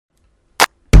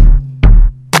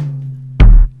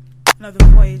Another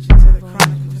voyage into the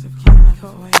chronicles of Kandi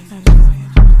Cole.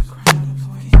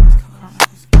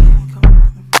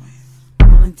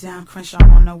 Rolling down Crenshaw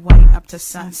on the way up to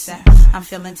sunset. I'm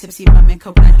feeling tipsy, rum and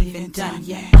coke not even done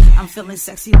yet. I'm feeling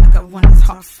sexy like I want this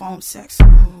hot phone sex.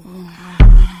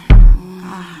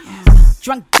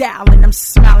 Drunk dialing, I'm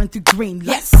smiling through green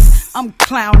lights. Yes, I'm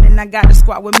clowning, I got a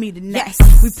squad with me tonight.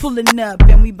 Yes, we pulling up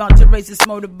and we about to raise this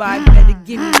motorbike. Better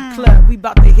give me the club, we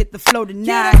about to hit the flow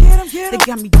tonight. They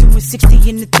got me doing 60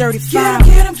 in the 35.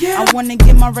 I wanna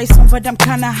get my race on, but I'm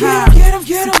kinda high.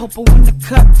 See Popo in the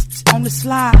cup, on the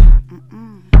slide.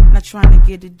 Not trying to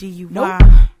get a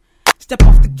DUI. Step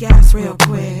off the gas real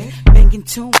quick. Banging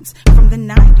tunes from the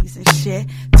 90s and shit.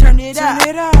 Turn it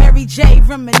up. Mary J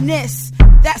reminisce.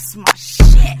 That's my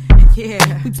shit.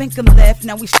 Yeah. We bank a left,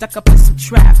 now we stuck up in some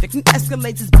traffic. And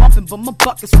Escalades is bumping, but my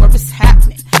bucket's where it's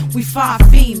happening. We 5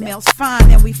 females, fine,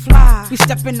 and we fly. We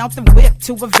stepping out the whip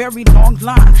to a very long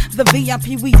line. The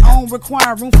VIP we own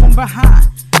require room from behind.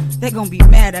 They gon' be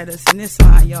mad at us in this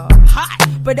line, y'all.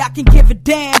 Hot, but I can give a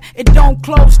damn. It don't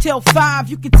close till 5.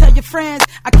 You can tell your friends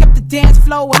I kept the dance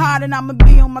flow hot and I'ma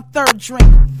be on my 3rd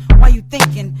drink. Why you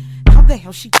thinking? How the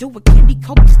hell she do it? Kandi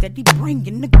Cole steady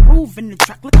bringing the groove in the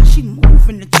track. Look how she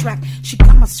moving the track. She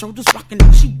got my shoulders rocking.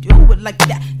 How she do it like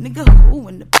that? Nigga, who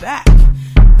in the back?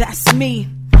 That's me.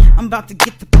 I'm about to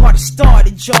get the party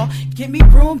started, y'all. Give me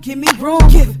room, give me room,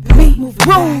 give me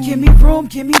room. Give me room,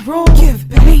 give me room, give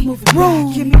me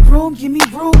room. Give me room, give me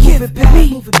room, give it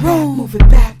back, move it room, move it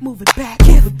back, move it back,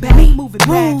 give it back, move it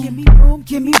back. Give me room,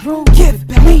 give me room, give it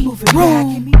back, move it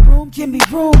room. Give me room, give me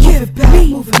room, give it back,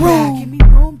 move it room. Give me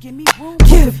room, give me room,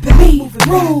 give it back, move it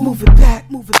room. Move it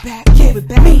back, move it back, give it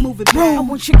back, move it room. I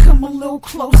want you to come a little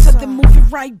closer, then move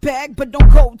it right back, but don't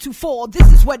go too far.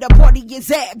 This is where the party is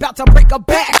at. About to break her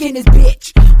back in this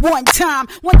bitch. One time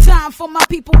for my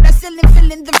people that's still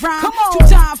feeling the rhyme. 2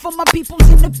 times for my peoples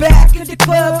in the back of the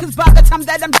club. Cause by the time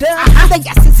that I'm done, the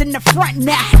gas is in the front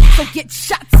now. So get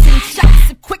shots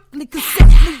and quickly,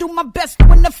 consistently do my best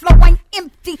when the flow ain't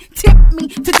empty. Tip me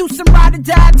to do some ride or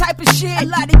die type of shit. A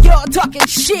lot of y'all talking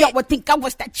shit. Y'all would think I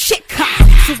was that chick, huh?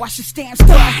 So I should stand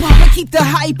still and keep the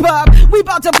hype up. We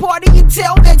about to party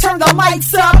until they turn the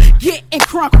lights up. Getting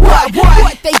crunk,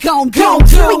 what they gon' do?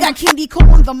 We got Kandi Cole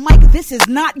on the mic. This is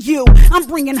not you. I'm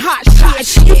bringing hot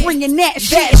shit. You bringing that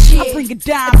shit. I'm bringing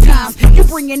dime times. You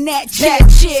bringing that shit.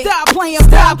 Stop playing.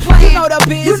 You know the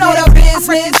business. I'm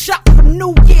bringing shop from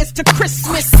New Year's to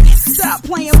Christmas. Stop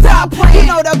playing. You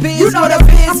know the business.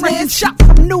 I'm bringing shop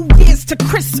from New Year's to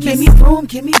Christmas. Give me room,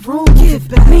 give it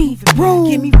back. Room.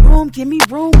 Give me room, give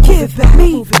it back.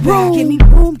 Move it back. Give me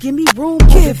room, give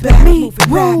it back. Move it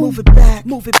back. Move it back.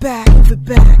 Move it back. Move it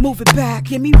back. Move it back.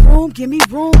 Give me room, give it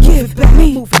back.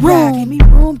 Move it back. Give me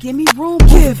room, give it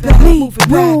back. Move it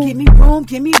back. Give me room,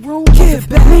 give it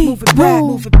back. Move it back.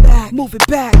 Move it back. Move it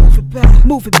back. Move it back. Move it back.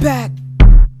 Move it back.